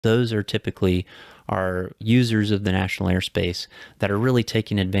Those are typically our users of the national airspace that are really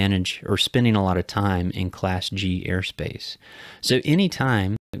taking advantage or spending a lot of time in Class G airspace. So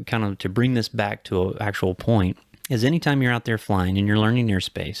anytime, kind of to bring this back to an actual point, is anytime you're out there flying and you're learning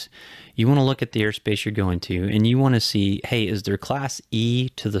airspace, you want to look at the airspace you're going to and you want to see, hey, is there Class E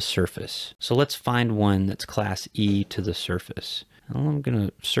to the surface? So let's find one that's Class E to the surface. I'm going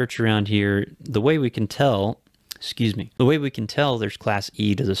to search around here. The way we can tell, the way we can tell there's Class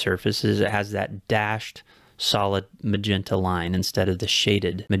E to the surface is it has that dashed solid magenta line instead of the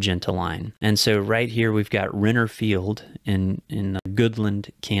shaded magenta line. And so right here we've got Renner Field in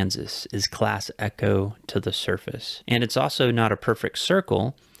Goodland, Kansas is Class Echo to the surface. And it's also not a perfect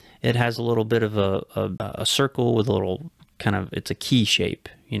circle. It has a little bit of a circle with a little kind of, it's a key shape,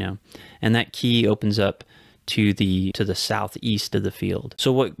 you know, and that key opens up to the southeast of the field.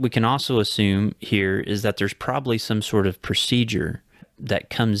 So what we can also assume here is that there's probably some sort of procedure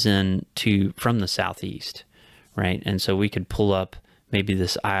that comes in from the southeast, right? And so we could pull up maybe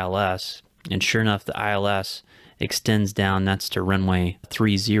this ILS, and sure enough, the ILS extends down, that's to runway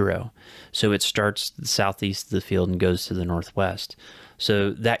 30. So it starts the southeast of the field and goes to the northwest.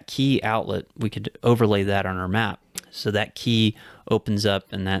 So that key outlet, we could overlay that on our map. So that key opens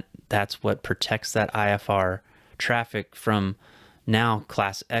up, and that's what protects that IFR traffic from now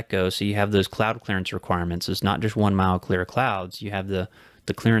Class Echo. So you have those cloud clearance requirements. It's not just 1 mile clear clouds. You have the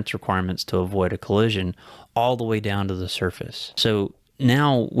clearance requirements to avoid a collision all the way down to the surface. So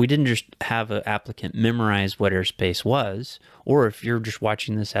now we didn't just have an applicant memorize what airspace was, or if you're just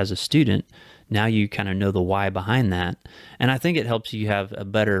watching this as a student, now you kind of know the why behind that. And I think it helps you have a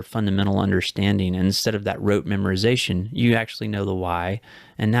better fundamental understanding. And instead of that rote memorization, you actually know the why.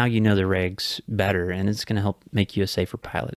 And now you know the regs better, and it's going to help make you a safer pilot.